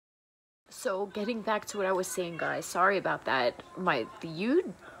So getting back to what I was saying, guys, sorry about that. The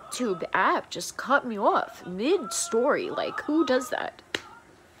YouTube app just cut me off mid-story. Like, who does that?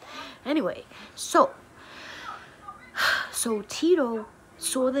 Anyway, so Tito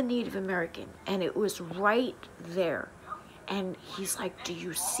saw the Native American, and it was right there. And he's like, do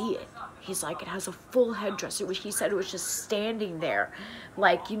you see it? He's like, it has a full headdress. He said it was just standing there.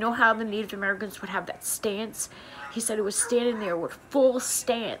 Like, you know how the Native Americans would have that stance? He said it was standing there with full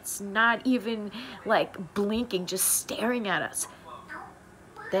stance, not even like blinking, just staring at us.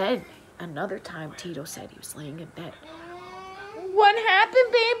 Then another time Tito said he was laying in bed. What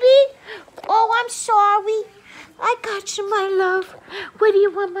happened, baby? Oh, I'm sorry. I got you, my love. What do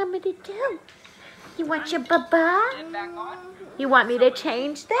you want Mama to do? You want your baba? You want me to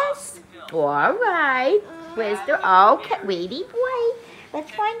change this? All right. Where's the... Okay, waity boy.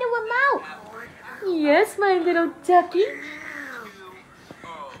 Let's find the remote. Yes, my little ducky.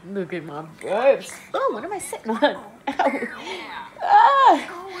 Look at my boobs. Oh, what am I sitting on? Ow. Ah.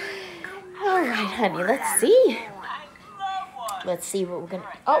 All right, honey, let's see. Let's see what we're going to...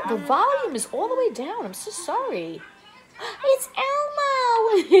 Oh, the volume is all the way down. I'm so sorry. It's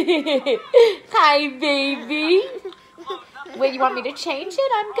Elmo. Hi, baby. Wait, you want me to change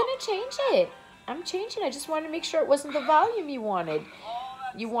it? I'm going to change it. I'm changing it. I just wanted to make sure it wasn't the volume you wanted.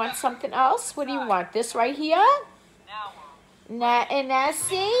 You want something else? What do you want? This right here?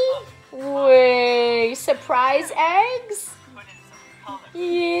 Nessie? Wait, surprise eggs?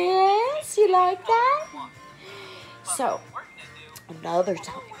 Yes, you like that? So, another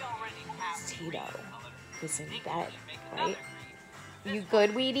time, Tito was in bed, right? You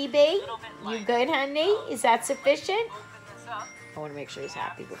good, Weedy B? You good, honey? Is that sufficient? I want to make sure he's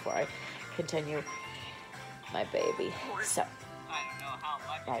happy before I continue. My baby. So,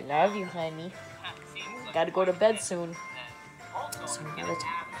 I love you, honey. Gotta go to bed soon. So another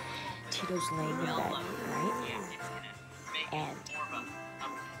time, Tito's laying in bed, right? And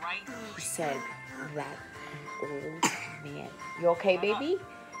he said that an old man, you okay, baby?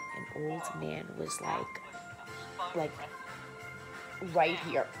 An old man was like right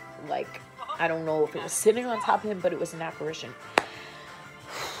here. Like, I don't know if it was sitting on top of him, but it was an apparition.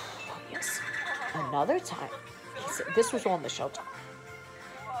 Yes. Another time, he said, this was all in the shelter.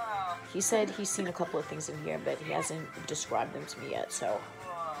 He said he's seen a couple of things in here, but he hasn't described them to me yet, so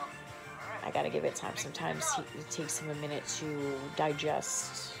I gotta give it time. Sometimes it takes him a minute to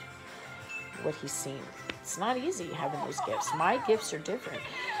digest what he's seen. It's not easy having those gifts. My gifts are different.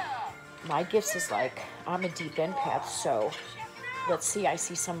 My gifts is like, I'm a deep empath, so let's see, I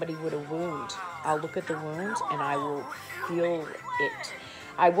see somebody with a wound. I'll look at the wound and I will feel it.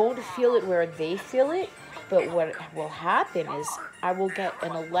 I won't feel it where they feel it, but what will happen is I will get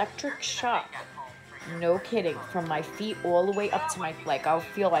an electric shock, no kidding, from my feet all the way up to my, like, I'll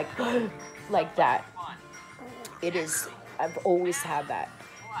feel like that. It is, I've always had that.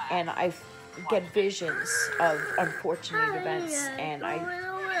 And I get visions of unfortunate events, and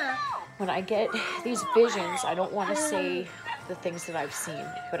when I get these visions, I don't want to say the things that I've seen,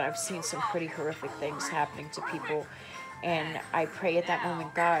 but I've seen some pretty horrific things happening to people, and I pray at that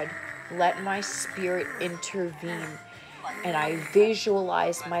moment, God, let my spirit intervene. And I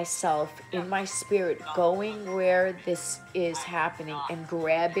visualize myself in my spirit going where this is happening and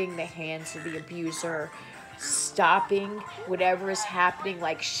grabbing the hands of the abuser, stopping whatever is happening,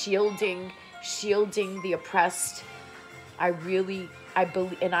 like shielding the oppressed. I believe,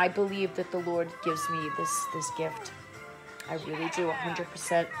 and I believe that the Lord gives me this gift. I really do,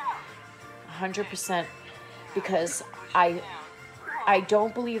 100%, because I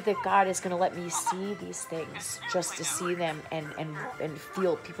don't believe that God is going to let me see these things just to see them and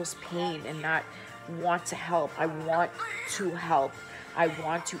feel people's pain and not want to help. I want to help. I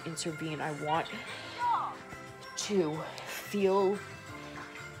want to intervene. I want to feel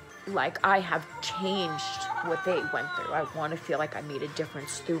like I have changed what they went through. I want to feel like I made a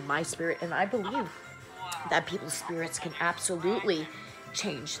difference through my spirit. And I believe that people's spirits can absolutely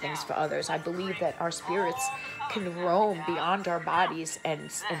change things for others. I believe that our spirits can roam beyond our bodies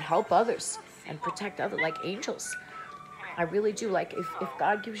and help others and protect others like angels. I really do. Like, if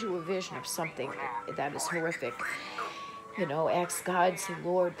God gives you a vision of something that is horrific, you know, ask God, say,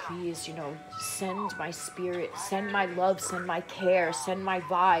 Lord, please, you know, send my spirit, send my love, send my care, send my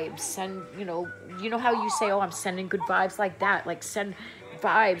vibes, send, you know how you say, oh, I'm sending good vibes, like that, like send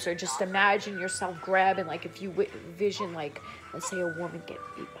vibes, or just imagine yourself grabbing, like if you vision, like, let's say a woman get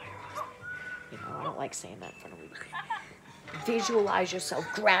beat by her husband. You know, I don't like saying that in front of people. Visualize yourself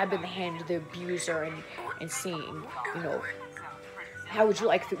grabbing the hand of the abuser and seeing, you know, how would you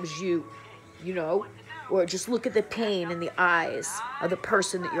like if it was you? You know, or just look at the pain in the eyes of the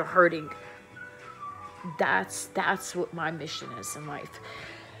person that you're hurting. That's what my mission is in life.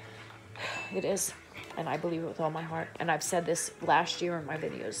 It is, and I believe it with all my heart. And I've said this last year in my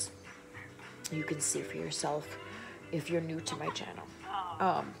videos. You can see for yourself if you're new to my channel.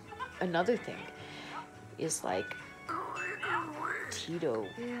 Another thing is like Tito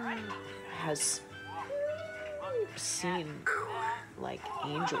has seen like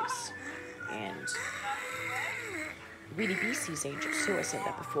angels, and Weedy B sees angels too. I said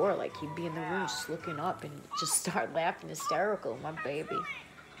that before. Like he'd be in the room just looking up and just start laughing hysterical. My baby,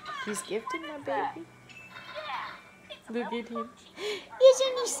 he's gifted, my baby. Look at him.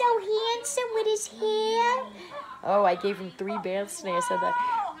 Isn't he so handsome with his hair? Oh, I gave him 3 baths today. I said that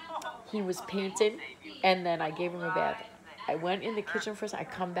he was painted, and then I gave him a bath. I went in the kitchen first. I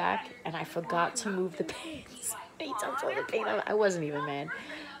come back, and I forgot to move the paints. He touched all the paint. I wasn't even mad,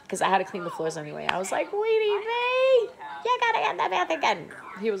 because I had to clean the floors anyway. I was like, Weedy B, you gotta get in the bath again.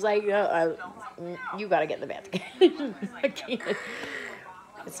 He was like, no, you gotta get in the bath again. I can't.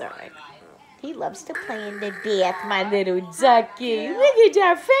 It's all right. He loves to play in the bath, my little ducky. Look at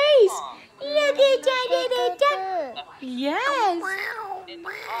that face. Look at that little duck. Yes.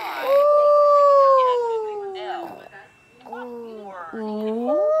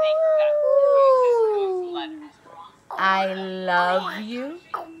 Ooh. I love you.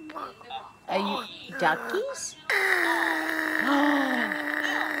 Are you duckies?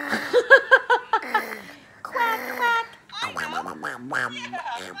 Quack, quack.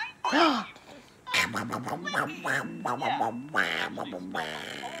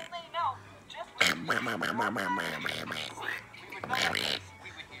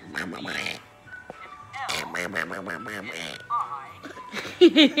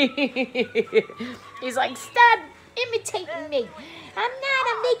 He's like, stop imitating me. I'm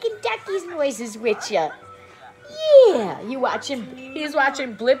making duckies noises with you. Yeah, he's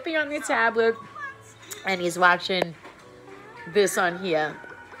watching Blippi on the tablet, and he's watching this on here.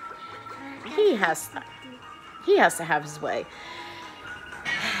 He has to have his way.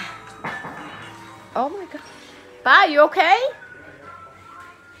 Oh my God. Bye, you okay?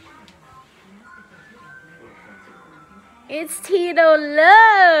 It's Tito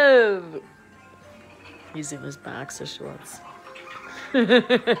Love. He's in his boxer shorts.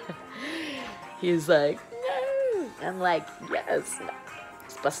 He's like, no. I'm like, yes.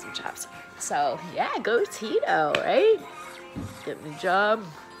 He's busting chops. So, yeah, go Tito, right? Getting the job.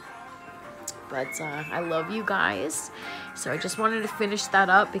 But I love you guys. So I just wanted to finish that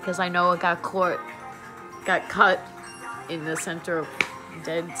up because I know it got cut in the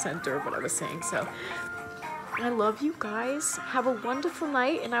dead center of what I was saying. So I love you guys. Have a wonderful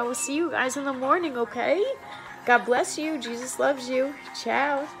night, and I will see you guys in the morning, okay? God bless you. Jesus loves you.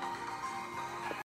 Ciao.